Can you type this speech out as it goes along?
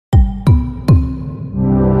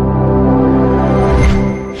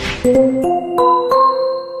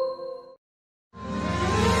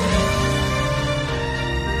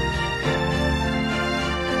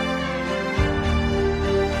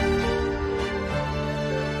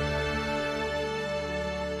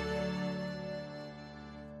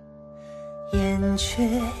燕雀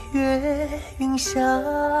跃云霞，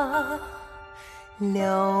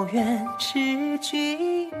辽远知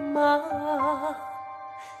骏马。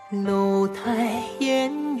楼台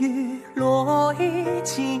烟雨落衣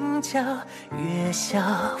襟甲，月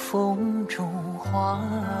下风中花。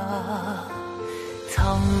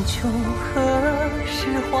苍穹何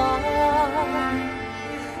时华？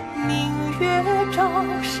明月照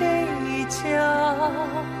谁家？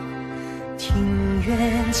庭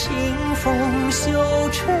院清风休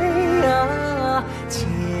吹啊，借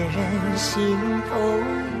人心头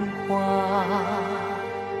话。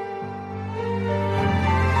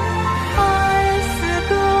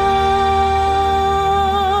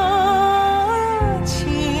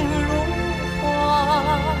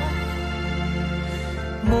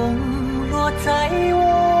在我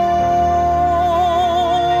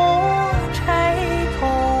钗头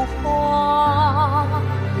花，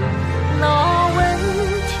那问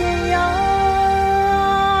天涯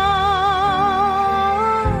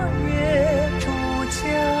月逐家，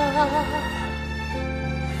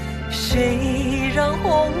谁让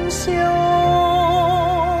红袖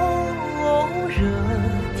惹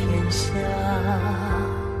天下。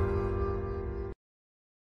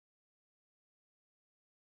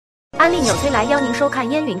安利纽崔莱邀您收看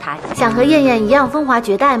烟云台。想和燕燕一样风华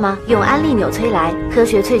绝代吗？用安利纽崔莱，科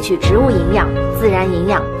学萃取植物营养，自然营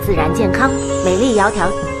养，自然健康，美丽窈窕，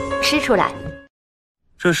吃出来。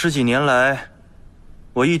这10几年来，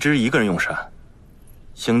我一直一个人用膳，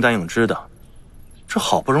形单影只的。这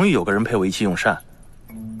好不容易有个人陪我一起用膳，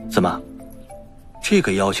怎么？这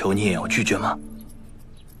个要求你也要拒绝吗？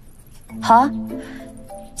好啊，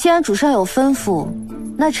既然主上有吩咐，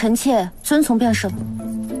那臣妾遵从便是了。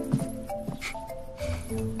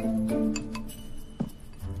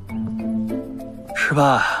是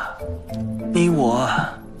吧？你我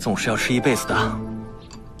总是要吃一辈子的。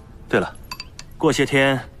对了，过些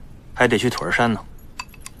天还得去土儿山呢，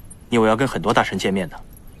你我要跟很多大臣见面的。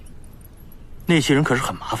那些人可是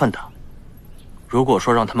很麻烦的，如果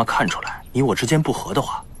说让他们看出来你我之间不和的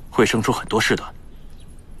话，会生出很多事端。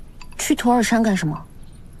去土尔山干什么？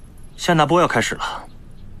夏纳波要开始了，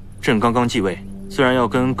朕刚刚继位，自然要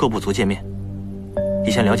跟各部族见面。你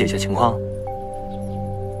先了解一下情况。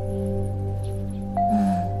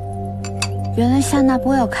原来夏纳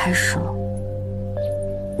波要开始了，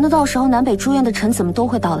那到时候南北诸院的臣子们都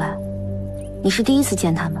会到来，你是第一次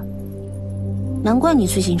见他们，难怪你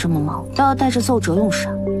最近这么忙，都要带着奏折用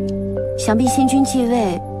膳。想必新君继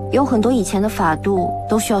位，有很多以前的法度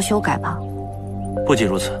都需要修改吧？不仅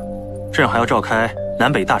如此，朕还要召开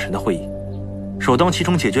南北大臣的会议，首当其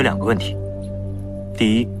冲解决2个问题：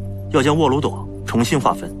第一，要将沃鲁朵重新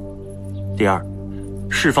划分；第二，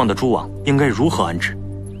释放的诸王应该如何安置。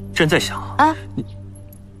朕在想，哎，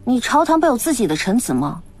你朝堂不有自己的臣子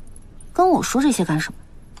吗？跟我说这些干什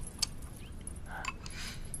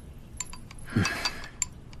么？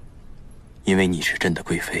因为你是朕的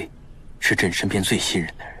贵妃，是朕身边最信任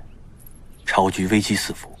的人。朝局危机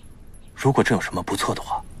四伏，如果朕有什么不测的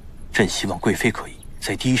话，朕希望贵妃可以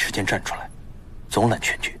在第一时间站出来，总揽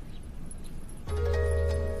全局。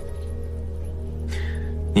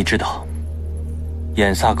你知道，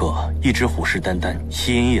罨撒葛一直虎视眈眈，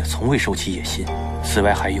夕阴也从未收起野心。此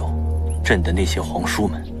外还有朕的那些皇叔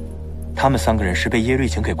们，他们3个人是被耶律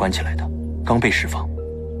景给关起来的，刚被释放。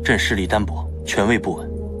朕势力单薄，权位不稳，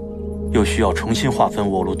又需要重新划分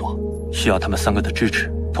沃鲁朵，需要他们3个的支持，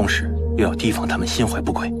同时又要提防他们心怀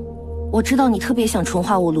不轨。我知道你特别想重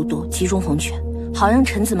划沃鲁朵，集中皇权，好让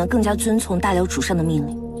臣子们更加遵从大辽主上的命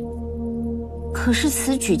令。可是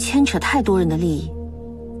此举牵扯太多人的利益，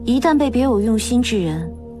一旦被别有用心之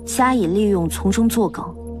人加以利用，从中作梗，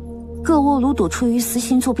各沃鲁朵出于私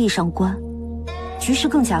心作壁上观，局势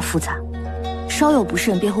更加复杂，稍有不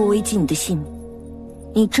慎便会危及你的性命。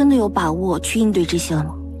你真的有把握去应对这些了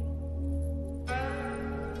吗？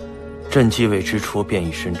朕继位之初便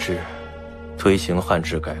已深知，推行汉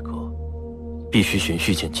制改革必须循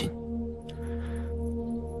序渐进，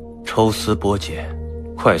抽丝剥茧，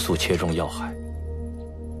快速切中要害。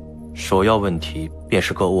首要问题便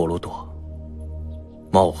是各沃鲁朵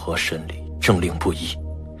貌合神离，政令不一。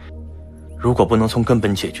如果不能从根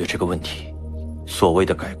本解决这个问题，所谓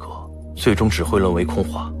的改革最终只会沦为空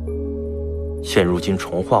话。现如今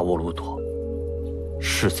重划沃鲁朵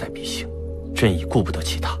势在必行，朕已顾不得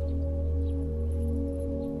其他。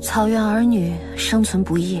草原儿女生存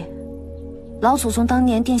不易，老祖宗当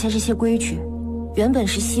年定下这些规矩，原本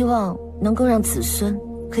是希望能够让子孙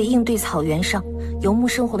可以应对草原上游牧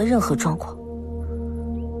生活的任何状况。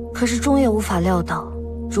可是终也无法料到，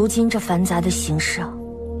如今这繁杂的形势啊，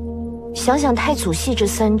想想太祖系这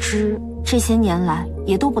3支这些年来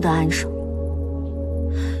也都不得安生，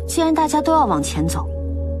既然大家都要往前走，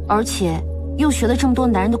而且又学了这么多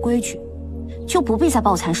男人的规矩，就不必再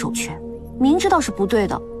抱残守缺，明知道是不对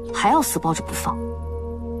的，还要死抱着不放。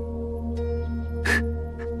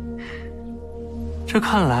这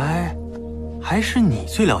看来还是你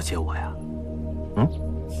最了解我呀。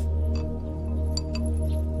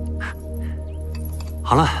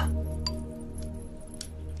好了，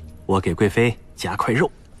我给贵妃夹块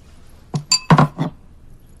肉。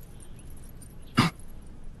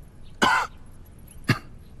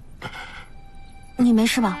你没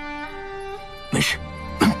事吧？没事。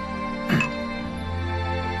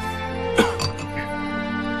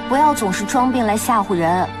不要总是装病来吓唬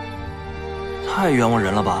人。太冤枉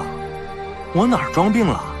人了吧？我哪儿装病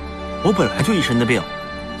了？我本来就一身的病，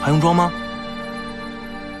还用装吗？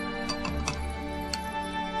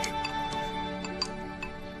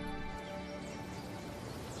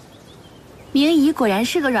明仪果然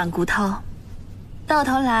是个软骨头，到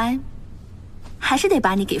头来还是得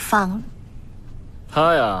把你给放了。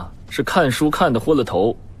他呀是看书看得昏了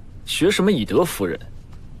头，学什么以德服人，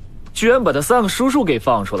居然把他3个叔叔给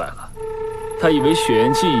放出来了。他以为血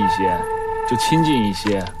缘近一些就亲近一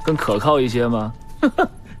些，更可靠一些吗？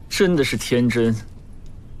真的是天真。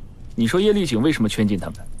你说耶律景为什么圈禁他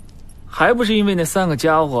们？还不是因为那3个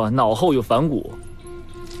家伙脑后有反骨。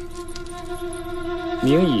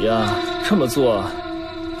明仪啊，这么做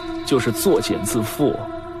就是作茧自缚。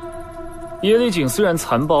耶律景虽然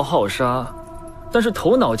残暴好杀，但是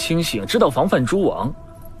头脑清醒，知道防范诸王。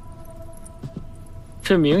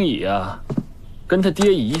这明仪啊，跟他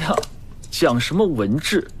爹一样，讲什么文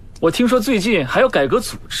治，我听说最近还要改革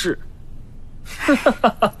祖制。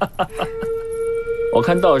我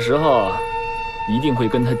看到时候一定会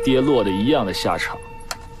跟他爹落得一样的下场。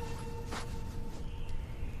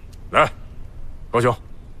来，高兄，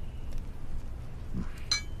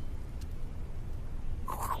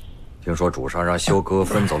听说主上让萧哥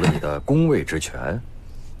分走了你的宫位之权。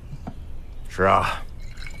是啊，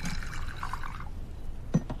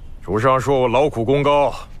主上说我劳苦功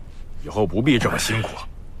高，以后不必这么辛苦，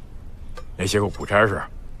那些个苦差事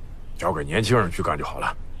交给年轻人去干就好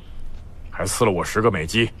了，还赐了我10个美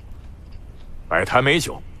姬，摆坛美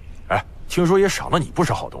酒。哎，听说也赏了你不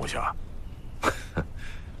少好东西啊。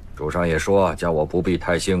主上也说叫我不必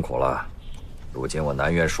太辛苦了。如今我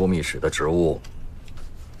南院枢密使的职务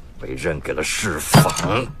被任给了侍坊。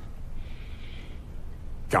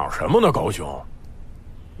讲什么呢，高兄？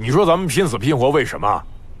你说咱们拼死拼活为什么？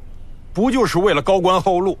不就是为了高官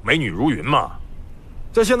厚禄、美女如云吗？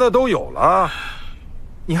这现在都有了，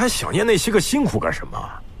你还想念那些个辛苦干什么？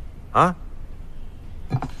啊？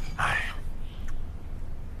哎呀，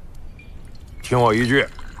听我一句，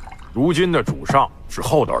如今的主上是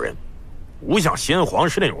厚道人，不像先皇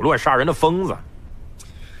是那种乱杀人的疯子。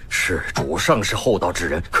是主上是厚道之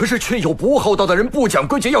人，可是却有不厚道的人不讲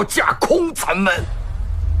规矩，要架空咱们。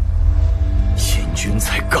先君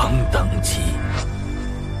才刚登基，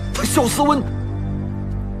他萧思温，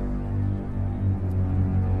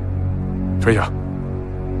退下。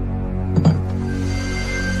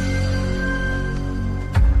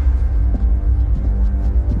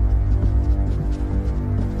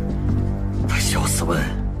他萧思温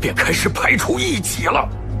便开始排除异己了。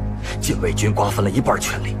禁卫军瓜分了1半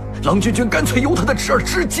权力，郎君军干脆由他的侄儿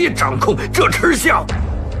直接掌控，这吃相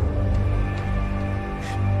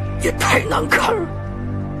也太难看了。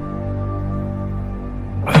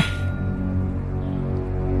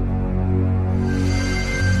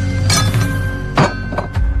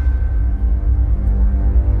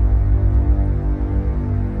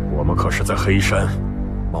我们可是在黑山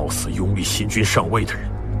冒死拥立新君上位的人，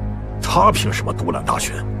他凭什么独揽大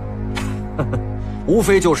权？无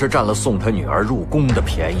非就是占了送他女儿入宫的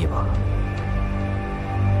便宜吧。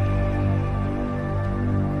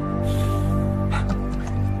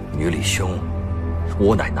女李兄，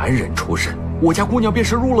我乃男人出身，我家姑娘便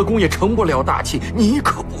是入了宫也成不了大器，你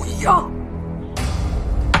可不一样。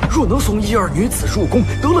若能送1、2女子入宫，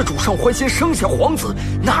得了主上欢心，生下皇子，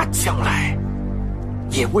那将来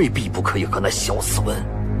也未必不可以和那萧思温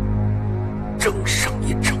争上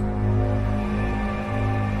一争。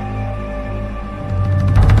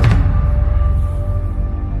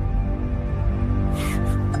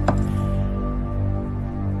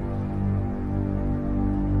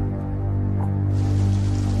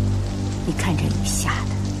你看这雨下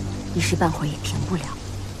的，一时半会儿也停不了，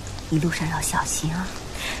一路上要小心啊。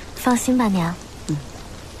放心吧，娘。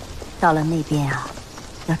到了那边啊，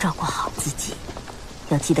要照顾好自己，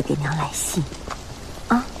要记得给娘来信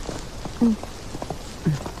啊。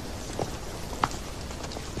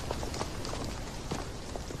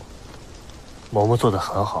嬷嬷做得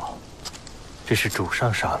很好，这是主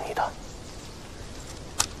上赏你的。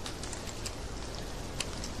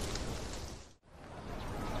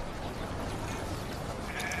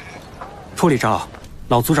副里长，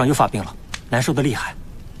老族长又发病了，难受的厉害。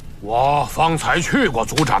我方才去过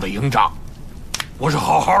族长的营帐，不是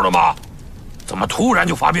好好的吗？怎么突然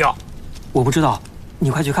就发病？我不知道，你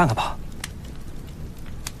快去看看吧。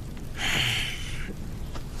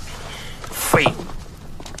废物，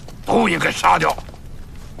都应该杀掉。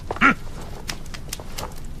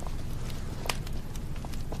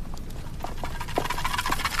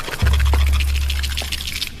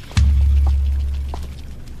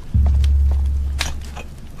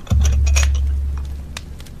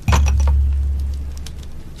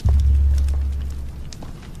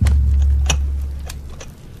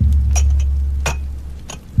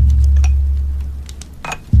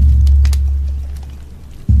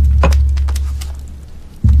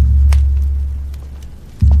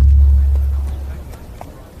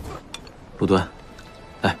陆端，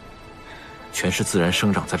来，全是自然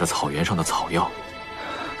生长在这草原上的草药。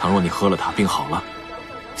倘若你喝了它，病好了，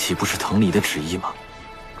岂不是疼你的旨意吗？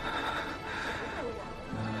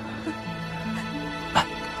来，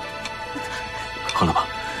喝了吧。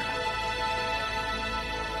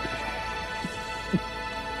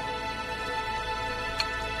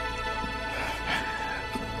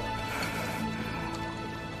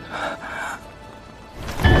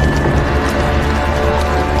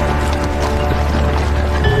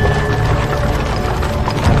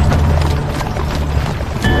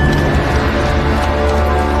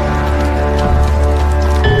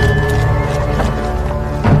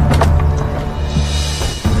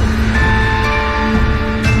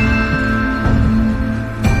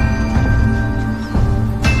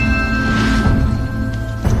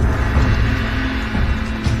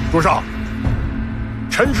主上，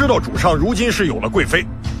臣知道主上如今是有了贵妃，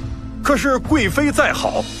可是贵妃再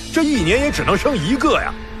好，这一年也只能生一个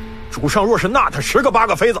呀。主上若是纳她10个8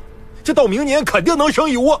个妃子，这到明年肯定能生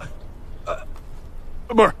一窝，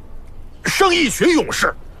不是，生一群勇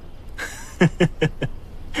士。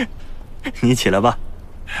你起来吧。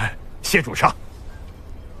谢主上。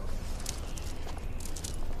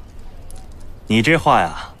你这话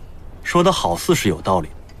呀，说的好似是有道理。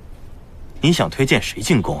你想推荐谁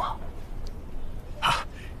进宫啊？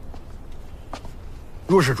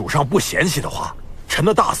若是主上不嫌弃的话，臣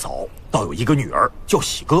的大嫂倒有一个女儿叫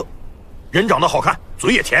喜歌，人长得好看，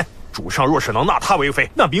嘴也甜。主上若是能纳她为妃，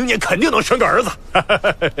那明年肯定能生个儿子。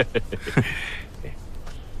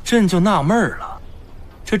朕就纳闷了，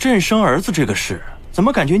这朕生儿子这个事，怎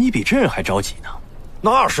么感觉你比朕还着急呢？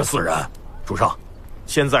那是自然，主上，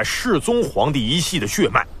现在世宗皇帝一系的血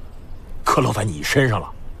脉，可落在你身上了。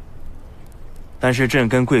但是朕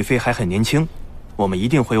跟贵妃还很年轻，我们一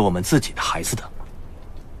定会有我们自己的孩子的。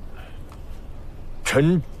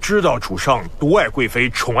臣知道主上独爱贵妃，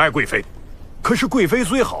宠爱贵妃，可是贵妃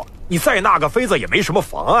虽好，你再纳个妃子也没什么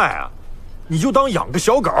妨碍啊。你就当养个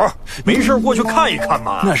小狗，没事过去看一看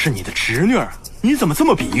嘛。那是你的侄女儿，你怎么这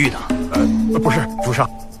么比喻呢？不是，主上，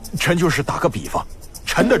臣就是打个比方，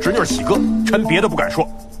臣的侄女喜歌，臣别的不敢说，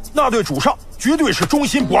那对主上绝对是忠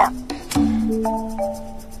心不二。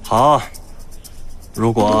好。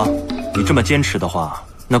如果你这么坚持的话，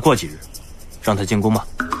那过几日让他进宫吧。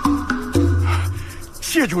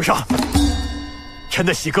谢主上，臣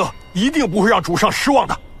的喜歌一定不会让主上失望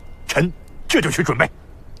的，臣这就去准备。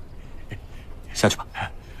下去吧。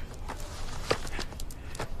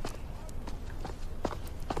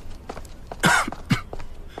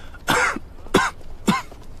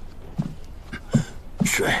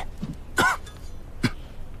水。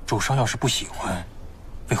主上要是不喜欢，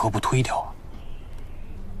为何不推掉啊？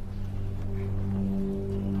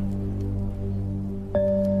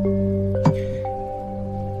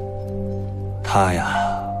他呀，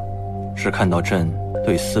是看到朕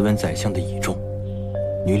对斯文宰相的倚重，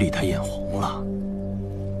女里他眼红了，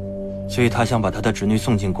所以他想把他的侄女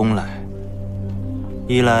送进宫来。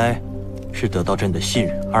一来是得到朕的信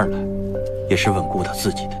任，二来也是稳固他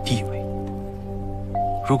自己的地位。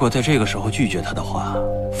如果在这个时候拒绝他的话，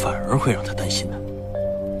反而会让他担心的。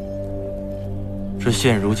这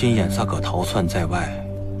现如今罨撒葛逃窜在外，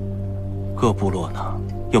各部落呢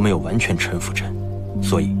又没有完全臣服朕，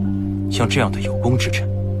所以像这样的有功之臣，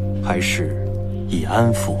还是以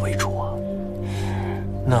安抚为主啊。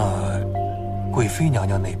那贵妃娘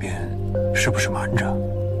娘那边是不是瞒着？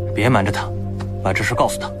别瞒着她，把这事告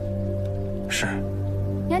诉她。是。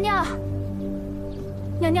娘娘，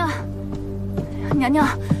娘娘，娘娘，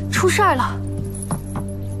出事儿了。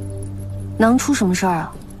能出什么事儿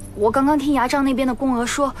啊？我刚刚听牙帐那边的宫娥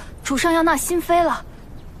说，主上要纳新妃了，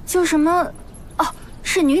就什么，哦，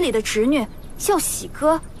是女里的侄女，叫喜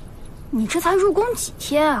哥，你这才入宫几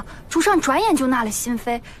天啊，主上转眼就纳了新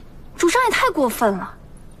妃，主上也太过分了。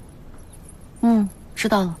知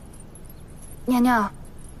道了。娘娘，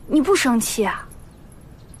你不生气啊？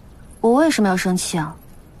我为什么要生气啊？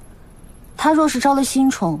他若是招了新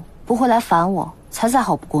宠，不会来烦我，才再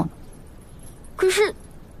好不过呢。可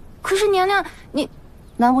是娘娘，你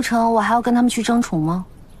难不成我还要跟他们去争宠吗？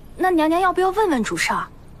那娘娘要不要问问主上？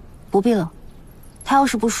不必了，他要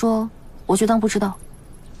是不说，我就当不知道。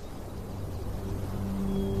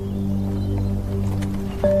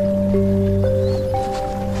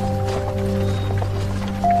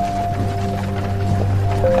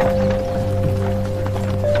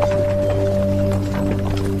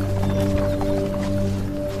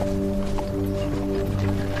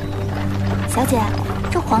小姐，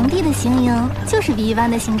这皇帝的行营就是比一般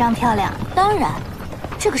的行帐漂亮。当然，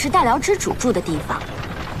这可是大辽之主住的地方。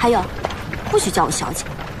还有，不许叫我小姐，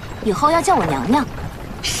以后要叫我娘娘。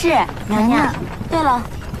是娘娘。对了，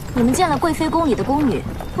你们见了贵妃宫里的宫女，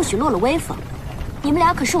不许落了威风。你们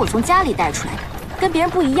俩可是我从家里带出来的，跟别人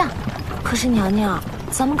不一样。可是娘娘，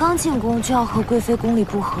咱们刚进宫就要和贵妃宫里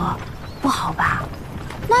不和，不好吧？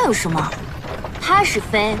那有什么？她是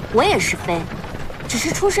妃，我也是妃。只是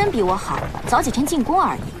出身比我好，早几天进宫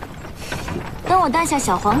而已。等我诞下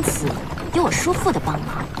小皇子，有我叔父的帮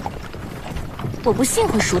忙，我不信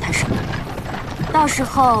会输他什么。到时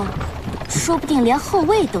候，说不定连后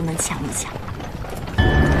位都能抢一抢。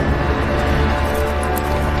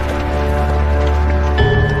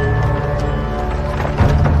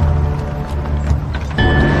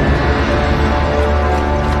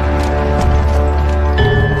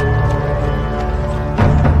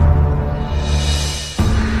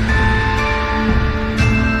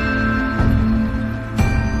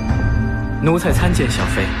奴才参见小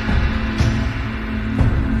妃。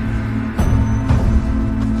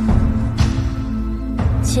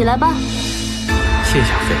起来吧。谢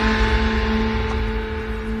小妃。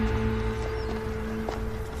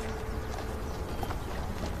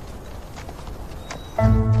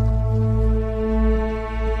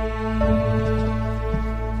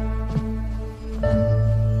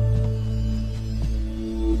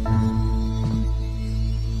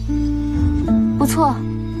不错。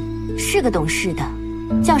是个懂事的，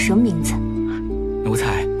叫什么名字？奴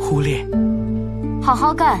才忽略。好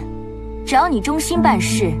好干，只要你忠心办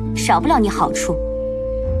事，少不了你好处。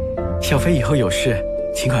小妃以后有事，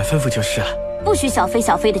尽管吩咐就是了。不许小妃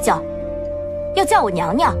小妃的叫，要叫我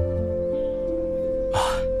娘娘。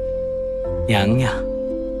娘娘。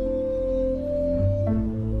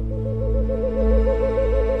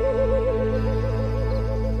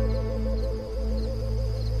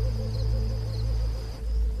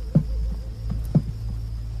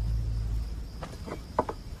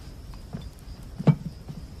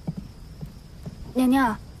娘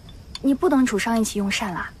娘，你不等主上一起用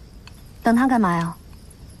膳啦？等他干嘛呀？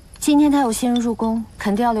今天他有新人入宫，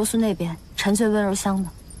肯定要留宿那边，沉醉温柔乡的。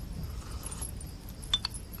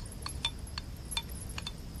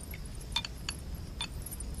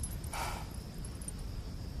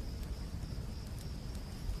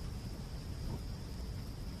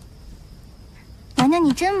娘娘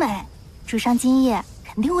你真美，主上今夜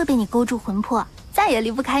肯定会被你勾住魂魄，再也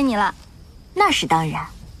离不开你了。那是当然。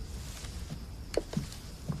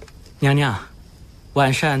娘娘，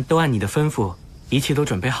晚膳都按你的吩咐，一切都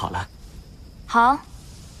准备好了。好，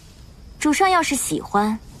主上要是喜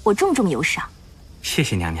欢，我重重有赏。谢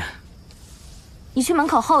谢娘娘。你去门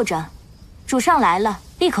口候着，主上来了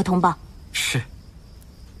立刻通报。是。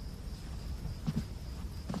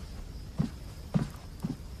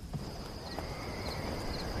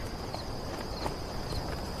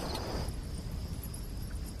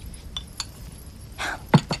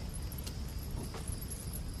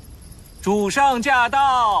主上驾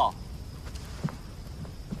到，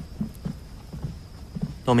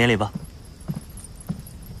都免礼吧。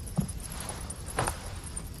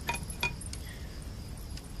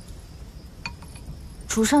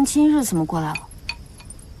主上今日怎么过来了？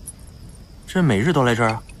这每日都来这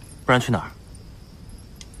儿啊，不然去哪儿？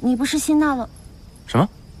你不是新纳了？什么？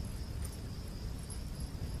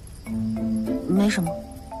没什么。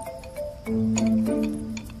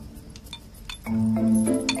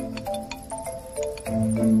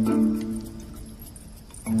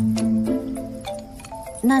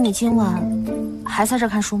那你今晚还在这儿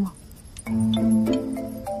看书吗？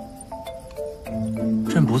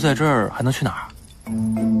朕不在这儿，还能去哪儿？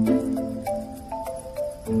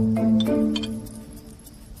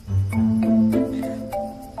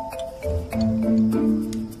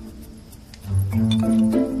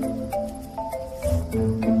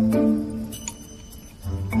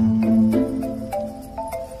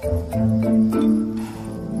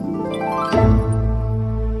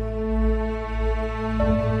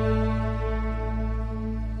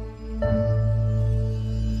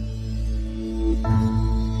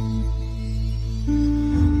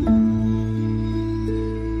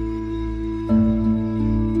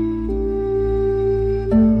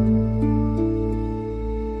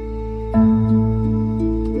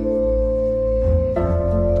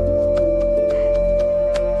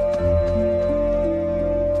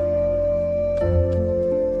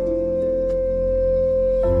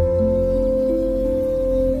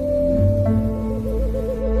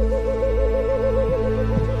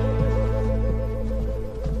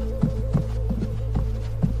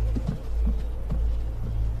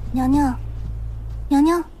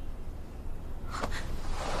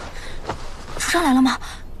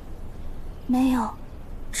没有，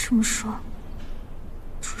这么说，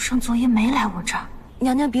主上昨夜没来我这儿。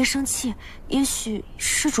娘娘别生气，也许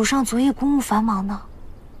是主上昨夜公务繁忙呢。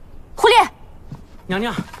胡烈，娘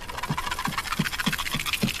娘，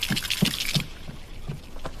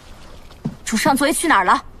主上昨夜去哪儿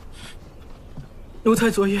了？奴才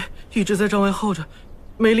昨夜一直在帐外候着，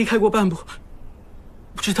没离开过半步。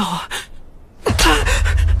不知道啊。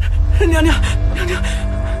娘娘，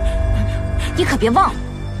你可别忘了，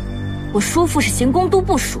我叔父是行宫都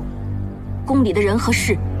部署，宫里的人和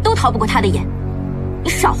事都逃不过他的眼。你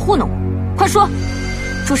少糊弄我，快说，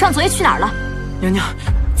主上昨夜去哪儿了？娘娘，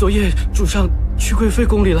昨夜主上去贵妃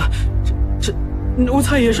宫里了。这奴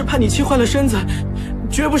才也是怕你气坏了身子，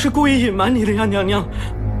绝不是故意隐瞒你的呀，娘娘。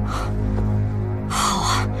好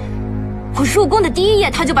啊，我入宫的第一夜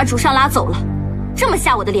他就把主上拉走了，这么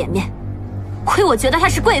下我的脸面。亏我觉得她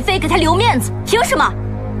是贵妃，给她留面子，凭什么？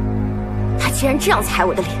她既然这样踩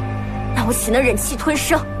我的脸，那我岂能忍气吞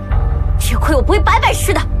声？也亏我不会白白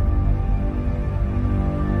吃的。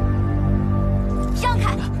让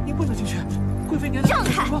开！你不能进去，贵妃娘娘。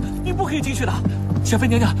让开！你不可以进去的，小妃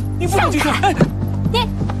娘娘，你不能进去。哎，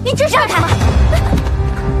你真是让开吗？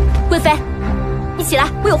贵妃，你起来，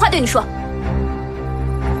我有话对你说。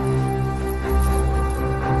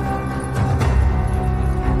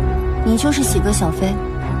你就是喜阁小妃，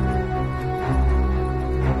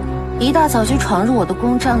一大早就闯入我的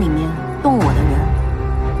宫帐里面动我的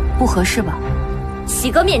人，不合适吧？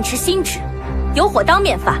喜阁面直心直，有火当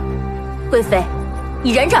面发。贵妃，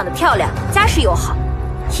你人长得漂亮，家世又好，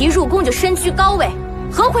一入宫就身居高位，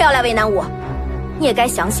何苦要来为难我？你也该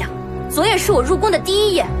想想，昨夜是我入宫的第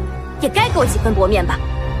一夜，也该给我几分薄面吧。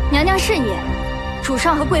娘娘慎言，主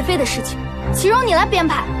上和贵妃的事情，岂容你来编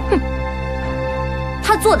排？哼！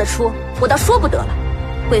他做得出，我倒说不得了。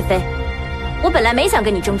贵妃，我本来没想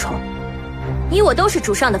跟你争宠，你我都是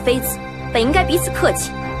主上的妃子，本应该彼此客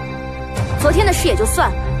气。昨天的事也就算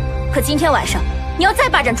了，可今天晚上你要再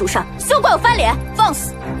霸占主上，休怪我翻脸！放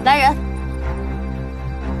肆！来人！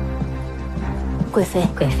贵妃，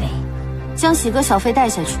将喜阁小妃带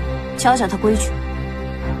下去，教教她规矩。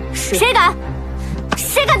是。谁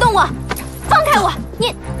敢动我？放开我！你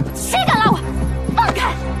谁敢拉我？放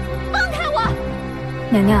开！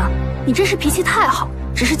娘娘，你这是脾气太好，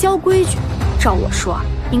只是教规矩。照我说，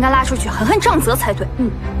应该拉出去狠狠杖责才对。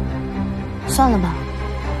算了吧，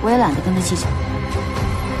我也懒得跟他计较。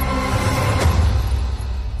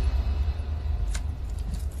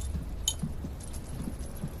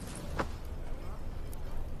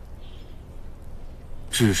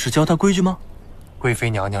只是教他规矩吗？贵妃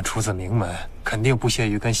娘娘出自名门，肯定不屑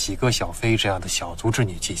于跟喜阁小妃这样的小族之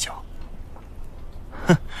女计较。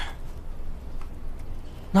哼。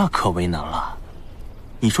那可为难了，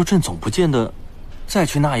你说朕总不见得再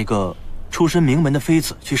去纳一个出身名门的妃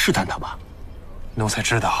子去试探她吧？奴才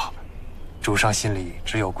知道，主上心里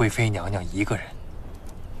只有贵妃娘娘一个人。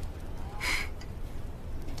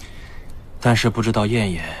但是不知道燕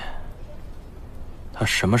燕，她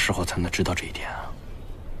什么时候才能知道这一点啊？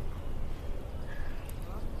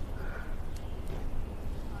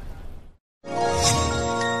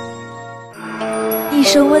一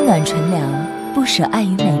生温暖纯良，不舍爱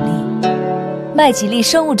与美丽。麦吉丽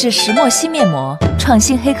生物质石墨烯面膜，创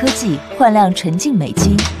新黑科技，焕亮纯净美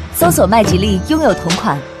肌。搜索麦吉丽拥有同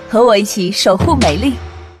款，和我一起守护美丽。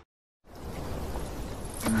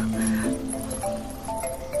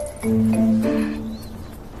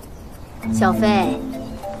小妃，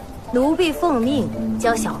奴婢奉命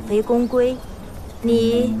教小妃宫规，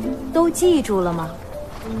你都记住了吗？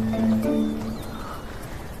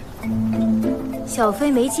小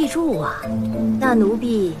妃没记住啊，那奴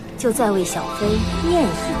婢就再为小妃念一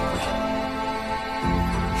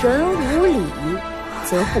回：人无礼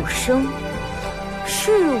则不生，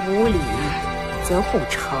事无礼则不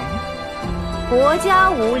成，国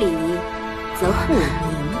家无礼则不宁，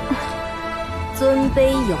尊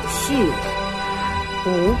卑有序，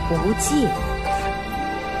无不戒。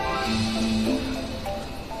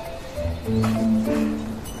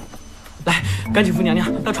来，赶紧扶娘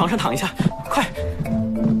娘到床上躺一下，快！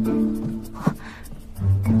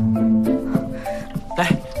来，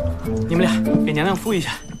你们俩给娘娘敷一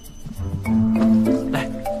下。来，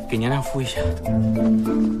给娘娘敷一下。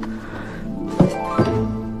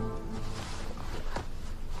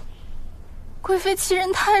贵妃欺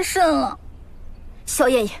人太甚了，萧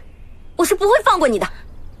燕燕，我是不会放过你的。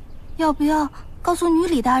要不要告诉女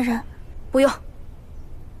礼大人？不用。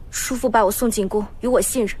叔父把我送进宫，与我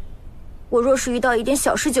信任。我若是遇到一点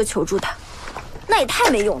小事就求助他，那也太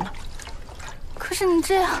没用了。可是你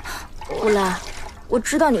这样，乌兰，我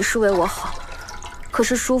知道你是为我好，可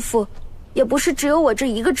是叔父也不是只有我这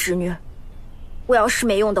一个侄女，我要是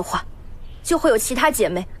没用的话，就会有其他姐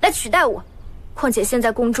妹来取代我。况且现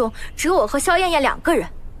在宫中只有我和萧燕燕2个人，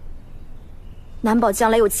难保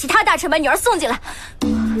将来有其他大臣把女儿送进来。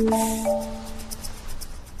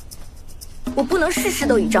我不能事事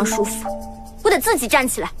都倚仗叔父，我得自己站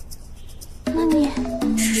起来。那你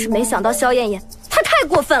只是没想到萧燕燕她太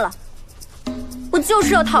过分了，我就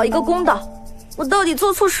是要讨一个公道。我到底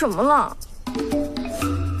做错什么了？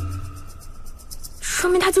说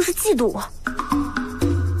明她就是嫉妒我，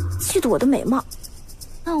嫉妒我的美貌。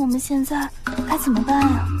那我们现在该怎么办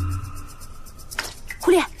呀？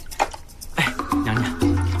狐狸，哎，娘娘，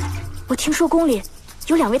我听说宫里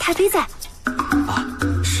有2位太妃在。啊，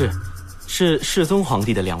是世宗皇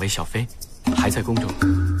帝的2位小妃，还在宫中。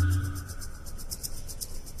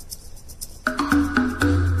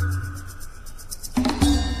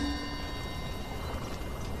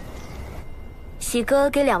喜哥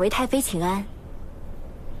给2位太妃请安。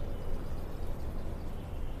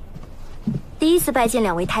第一次拜见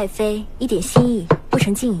2位太妃，一点心意，不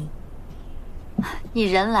成敬意。你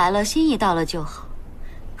人来了，心意到了就好，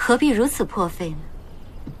何必如此破费呢？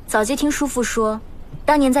早接听叔父说，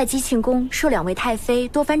当年在姬庆宫受2位太妃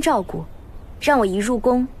多番照顾，让我一入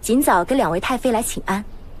宫尽早跟2位太妃来请安。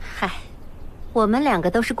嗨，我们2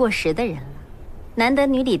个都是过时的人了，难得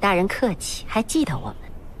女李大人客气，还记得我们。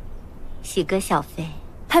喜哥小妃，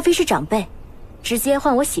太妃是长辈，直接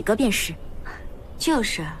唤我喜哥便是。就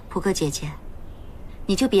是蒲哥姐姐，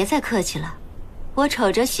你就别再客气了。我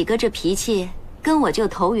瞅着喜哥这脾气，跟我就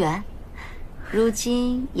投缘。如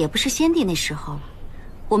今也不是先帝那时候了，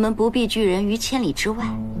我们不必拒人于千里之外。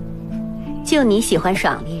就你喜欢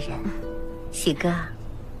爽利人，喜哥，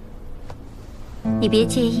你别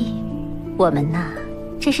介意，我们呐，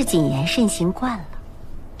这是谨言慎行惯了。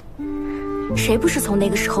谁不是从那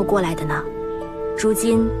个时候过来的呢？如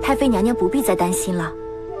今太妃娘娘不必再担心了，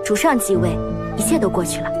主上继位，一切都过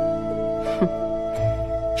去了。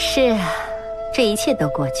是啊，这一切都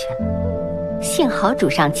过去了。幸好主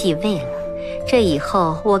上继位了，这以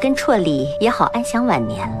后我跟辍里也好安享晚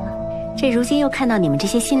年了。这如今又看到你们这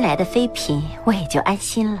些新来的妃嫔，我也就安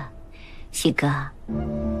心了。喜哥，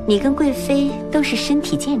你跟贵妃都是身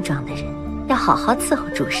体健壮的人，要好好伺候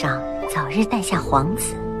主上，早日诞下皇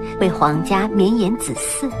子，为皇家绵延子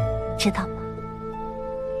嗣，知道吗？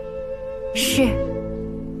是。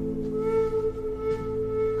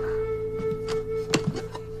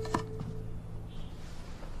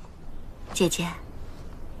姐姐，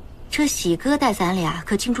这喜哥待咱俩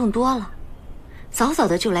可敬重多了，早早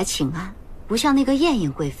的就来请安，不像那个燕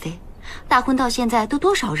燕贵妃，大婚到现在都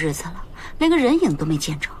多少日子了，连个人影都没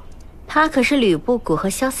见着。她可是吕不古和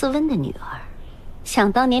萧思温的女儿，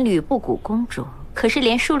想当年吕不古公主可是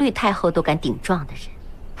连淑律太后都敢顶撞的人，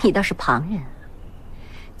你倒是旁人啊。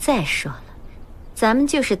再说了，咱们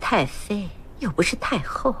就是太妃，又不是太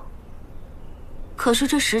后。可是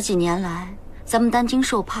这10几年来，咱们担惊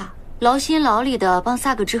受怕，劳心劳力的帮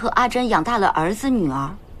萨格之和阿珍养大了儿子女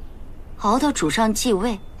儿，熬到主上继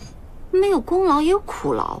位，没有功劳也有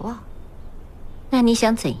苦劳啊。那你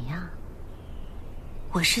想怎样？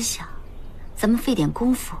我是想，咱们费点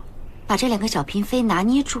功夫，把这2个小嫔妃拿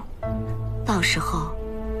捏住，到时候，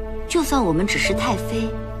就算我们只是太妃，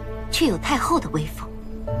却有太后的威风。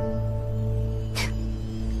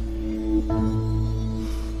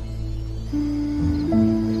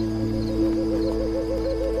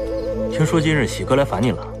听说今日喜哥来烦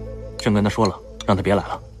你了，朕跟他说了，让他别来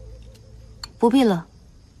了。不必了，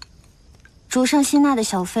主上新纳的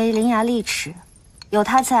小妃伶牙俐齿，有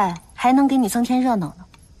她在，还能给你增添热闹呢。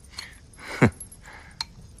哼，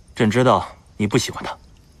朕知道你不喜欢她。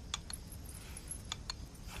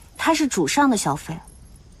她是主上的小妃，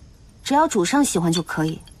只要主上喜欢就可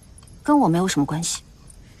以，跟我没有什么关系。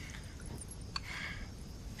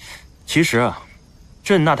其实啊，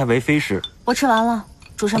朕纳她为妃是……我吃完了，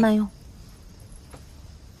主上慢用。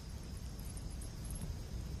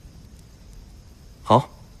好，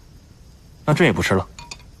那朕也不吃了。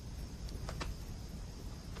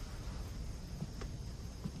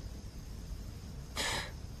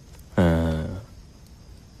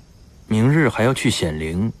明日还要去显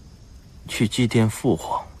陵，去祭奠父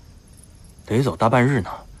皇，得走大半日呢。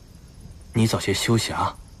你早些休息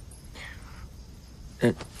啊。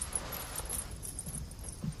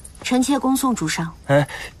臣妾恭送主上。哎，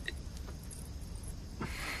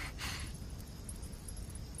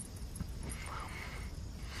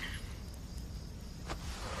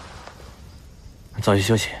早些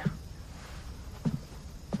休息。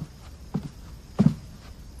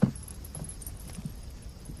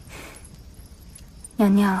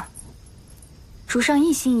娘娘，主上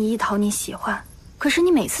一心一意讨你喜欢，可是你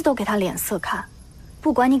每次都给他脸色看，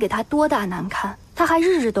不管你给他多大难堪，他还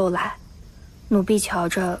日日都来。奴婢瞧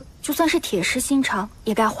着，就算是铁石心肠，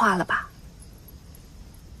也该化了吧。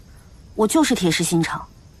我就是铁石心肠，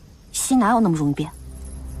心哪有那么容易变？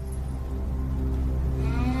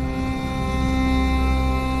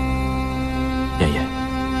燕燕，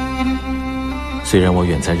虽然我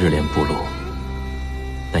远在日莲部落，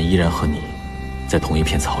但依然和你在同一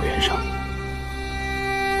片草原上。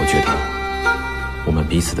我觉得我们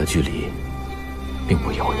彼此的距离并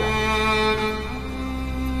不遥远。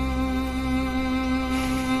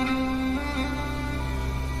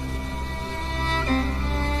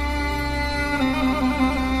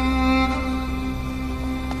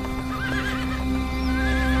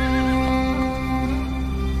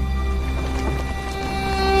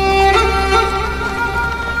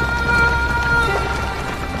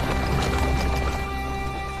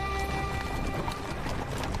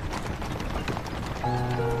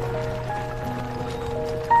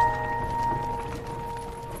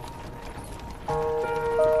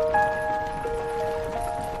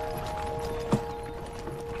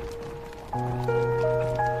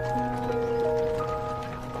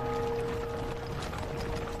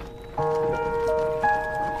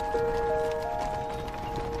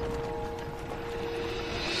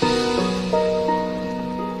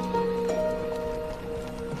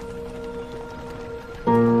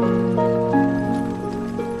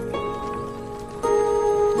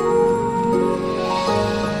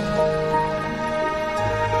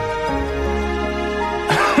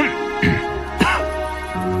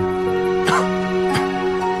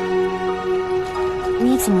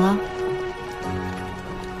怎么了？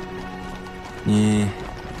你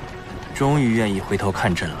终于愿意回头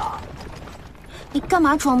看朕了。你干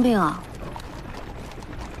嘛装病啊？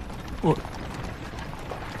我，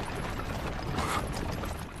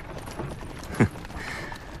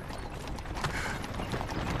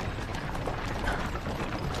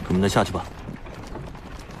我们再下去吧。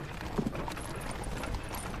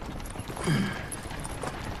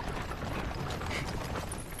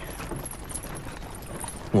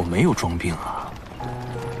我没有装病啊，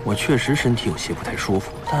我确实身体有些不太舒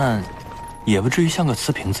服，但也不至于像个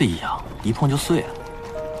瓷瓶子一样一碰就碎了。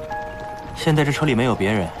现在这车里没有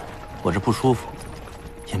别人，我这不舒服，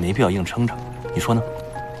也没必要硬撑着，你说呢？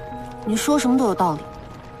你说什么都有道理。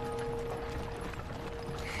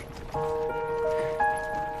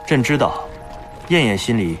朕知道，燕燕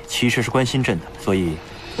心里其实是关心朕的，所以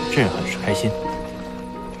朕很是开心。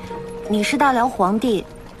你是大辽皇帝，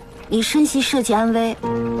你深悉社稷安危，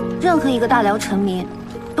任何一个大辽臣民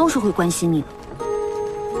都是会关心你的。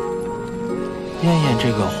燕燕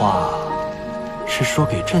这个话是说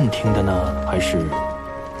给朕听的呢，还是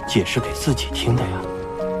解释给自己听的呀？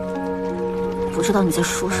不知道你在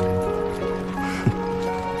说什么。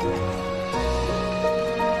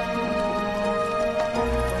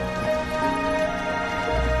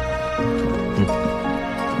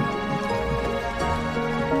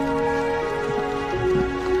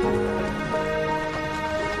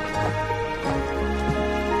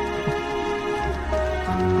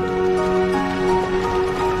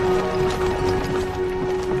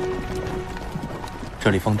这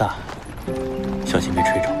里风大，小心被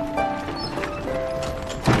吹着。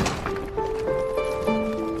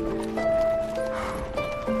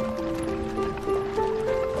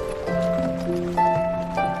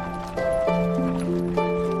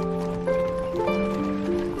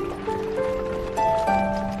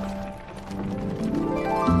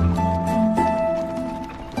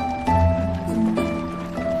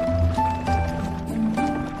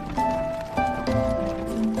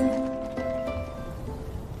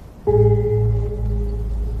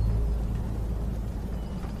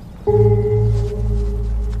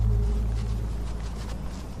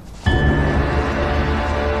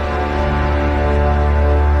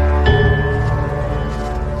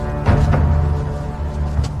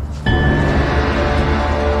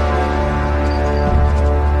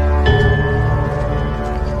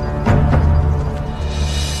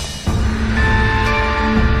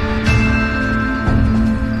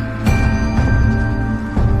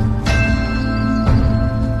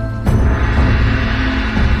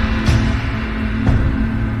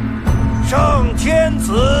天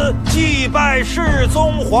子祭拜世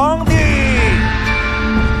宗皇帝。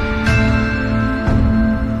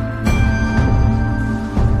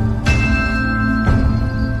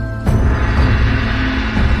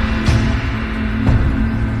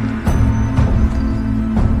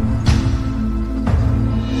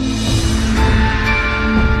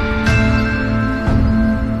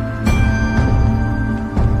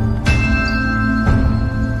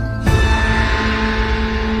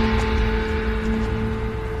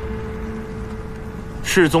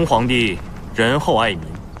世宗皇帝仁厚爱民，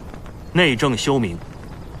内政修明，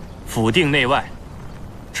抚定内外，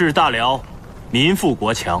治大辽，民富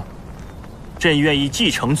国强。朕愿意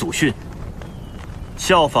继承祖训，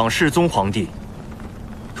效仿世宗皇帝，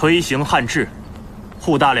推行汉制，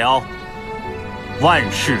护大辽，万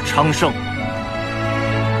世昌盛。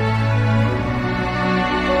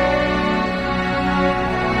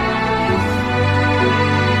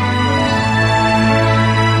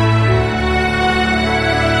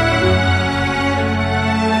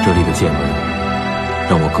这里的见闻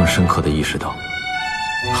让我更深刻地意识到，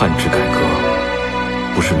汉制改革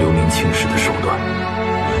不是留名青史的手段，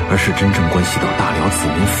而是真正关系到大辽子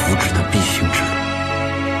民福祉的必经之路。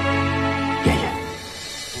燕燕，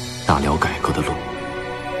大辽改革的路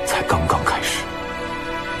才刚刚开始。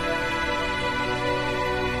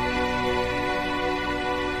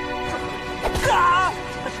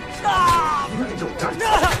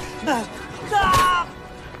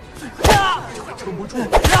撑不住！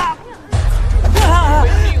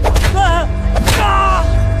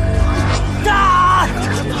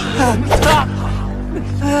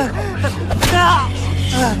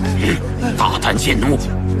大胆贱奴，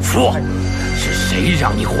说，是谁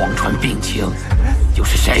让你谎传病情？又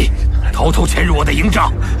是谁偷偷潜入我的营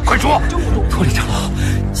帐？快说！脱离长老，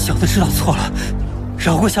小的知道错了，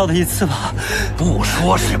饶过小的一次吧。不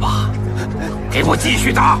说是吧？给我继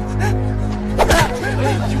续打！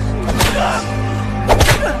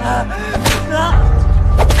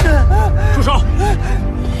住手！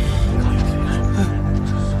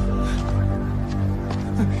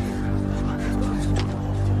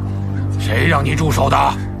谁让你住手的？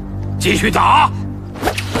继续打！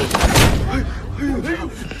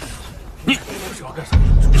你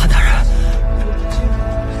韩大人，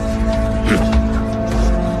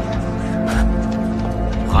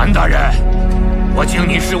韩大人，我请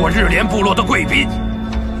你是我日莲部落的贵宾，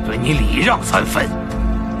对你礼让3分，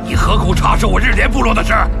你何苦插手我日莲部落的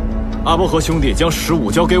事？阿波和兄弟将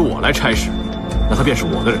15交给我来差事，那他便是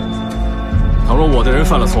我的人。倘若我的人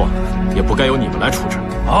犯了错，也不该由你们来处置。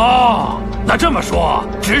哦，那这么说，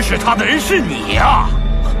指使他的人是你呀？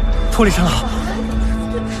脱离长老，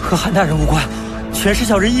和韩大人无关，全是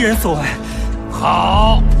小人一人所为。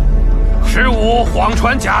好，15谎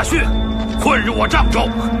传假讯，混入我帐中，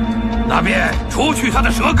那便除去他的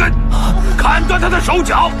舌根，砍断他的手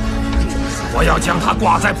脚。我要将他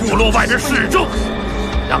挂在部落外的示众，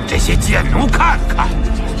让这些贱奴看看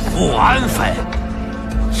不安分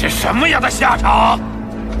是什么样的下场。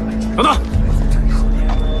等等，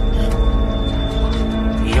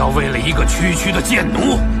你要为了一个区区的贱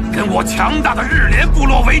奴，跟我强大的日莲部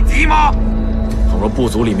落为敌吗？倘若部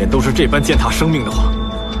族里面都是这般践踏生命的话，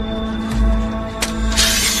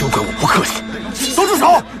休怪我不客气。都住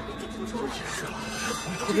手！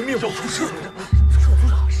我的命要出事！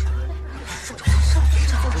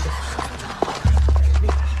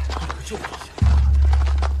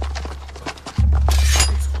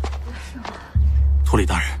脱离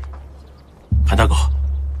大人，韩大哥，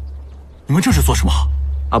你们这是做什么？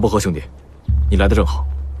阿波和兄弟，你来的正好，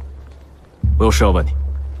我有事要问你。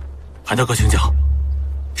韩大哥，请讲，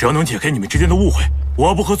只要能解开你们之间的误会，我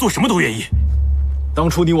阿波和做什么都愿意。当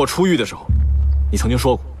初你我出狱的时候，你曾经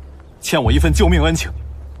说过，欠我一份救命恩情，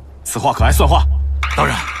此话可还算话？当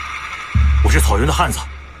然，我是草原的汉子，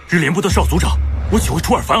日莲部的少族长，我岂会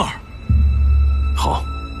出尔反尔？好，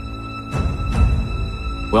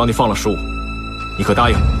我要你放了15，你可答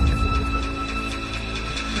应？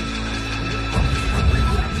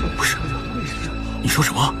不是，你说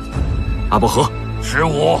什么？阿波和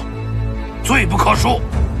15，罪不可恕。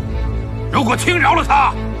如果轻饶了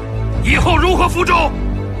他，以后如何服众？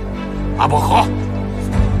阿波和，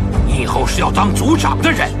你以后是要当族长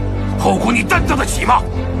的人，后果你担当得起吗？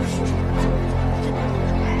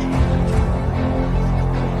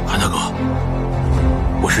韩大哥，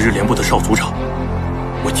我是日莲部的少族长，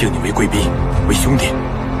我敬你为贵宾，为兄弟。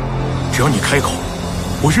只要你开口，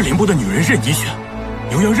我日莲部的女人任你选，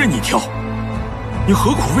牛羊任你挑。你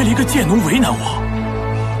何苦为了一个贱奴为难我？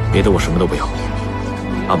别的我什么都不要，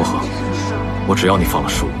阿波和，我只要你放了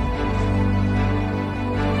15。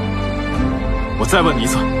我再问你一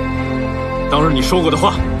次，当日你说过的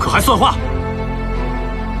话可还算话？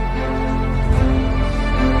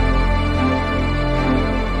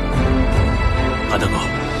韩大哥，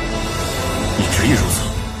你执意如此。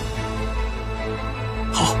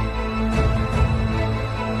好，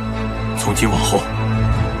从今往后，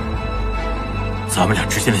咱们俩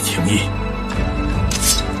之间的情谊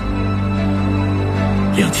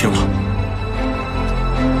两清了。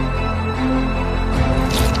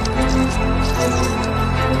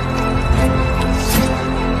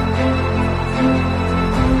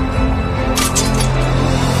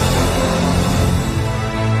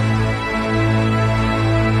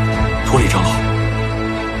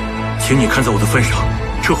请你看在我的份上，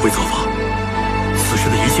撤回责罚。此事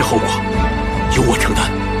的一切后果，由我承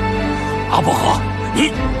担。阿伯和，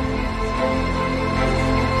你。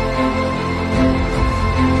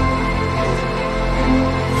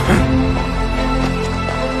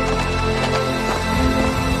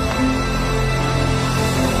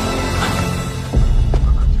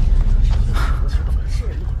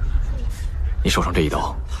你手上这一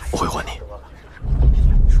刀，我会还你。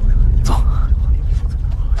走。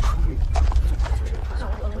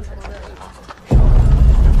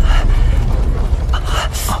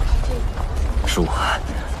失误，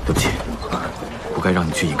对不起，不该让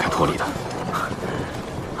你去引开脱离的。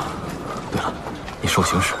对了，你受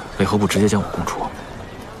刑时为何不直接将我供出？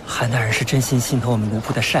韩大人是真心心疼我们奴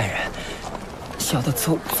仆的善人，小的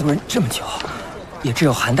做族人这么久，也只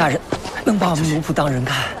有韩大人能把我们奴仆当人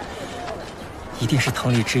看。一定是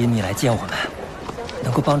藤里指引你来见我们，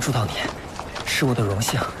能够帮助到你，是我的荣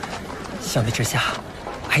幸。相比之下，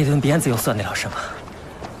挨一顿鞭子又算得了什么？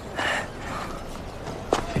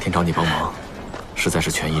那天找你帮忙，实在是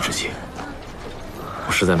权宜之计。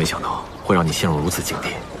我实在没想到会让你陷入如此境地。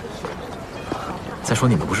再说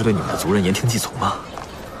你们不是对你们的族人言听计从吗？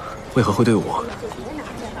为何会对我？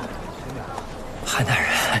韩大人，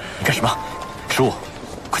你干什么？失误，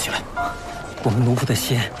快起来！我们奴仆的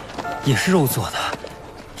心也是肉做的，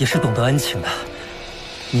也是懂得恩情的。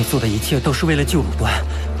你做的一切都是为了救鲁端，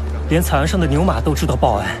连草原上的牛马都知道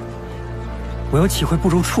报恩。我又岂会不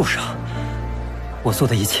如畜生？我做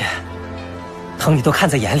的一切，藤你都看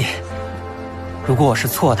在眼里。如果我是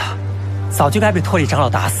错的，早就该被脱离长老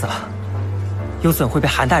打死了，又怎会被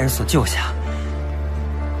韩大人所救下？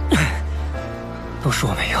都是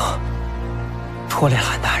我没有拖累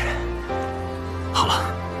韩大人。好了，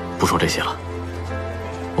不说这些了。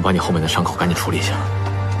我把你后面的伤口赶紧处理一下。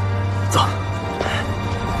走。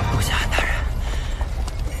多谢韩大人。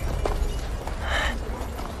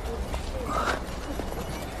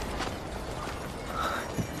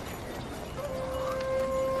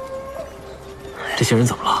这些人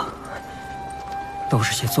怎么了？都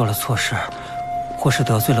是些做了错事，或是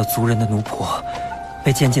得罪了族人的奴仆，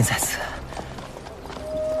被监禁在此。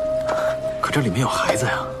可这里面有孩子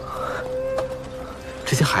呀！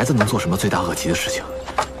这些孩子能做什么罪大恶极的事情？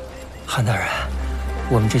韩大人，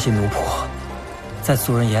我们这些奴仆，在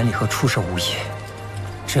族人眼里和畜生无异，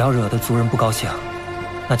只要惹得族人不高兴，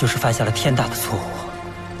那就是犯下了天大的错误。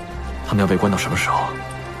他们要被关到什么时候？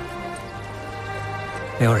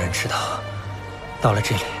没有人知道。到了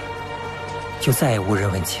这里，就再也无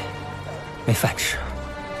人问津，没饭吃，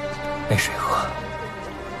没水喝，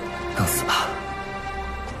等死吧。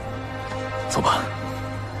走吧。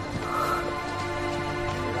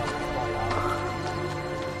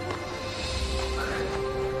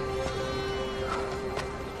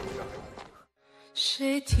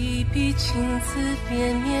谁提笔亲自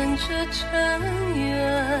连绵着尘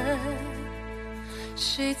缘？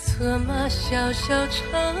谁策马萧萧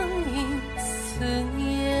长吟思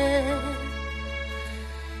念？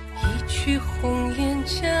一曲红颜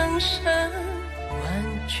江山万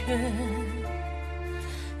卷，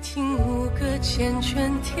听牧歌缱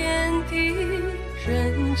绻天地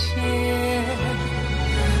人间。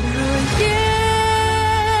若言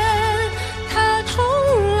他终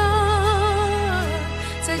老，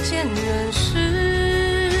再见人世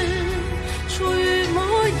出于模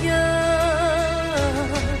样，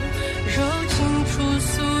柔情处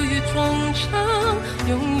诉于衷肠，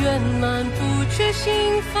永远漫不觉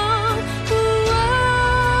心房。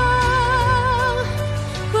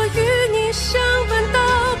若与你相伴到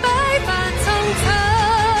白发苍苍，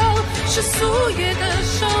是夙夜的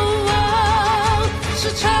守望，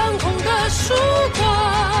是长空的曙光，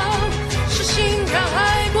是心让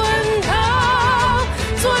爱滚烫。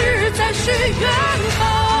昨日再续远方，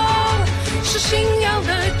是信仰的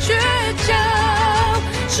倔强，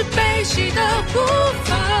是悲喜的不放，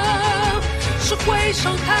是回首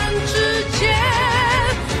弹指间，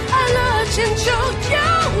安乐间就遥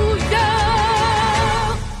遥。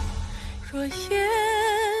若言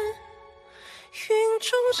云中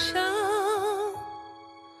香，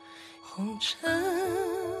红尘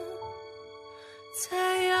在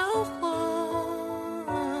摇晃，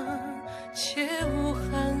且无含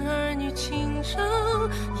儿女情长，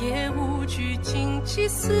也无惧荆棘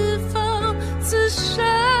四方，自身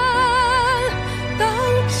当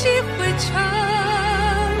几回肠。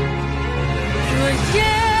若言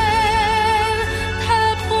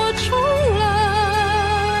踏破冲浪，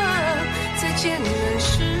再见人世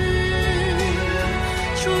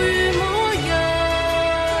出于模样，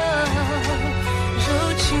柔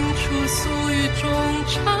情处诉于衷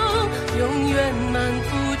肠，永远漫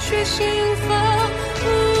不觉心房。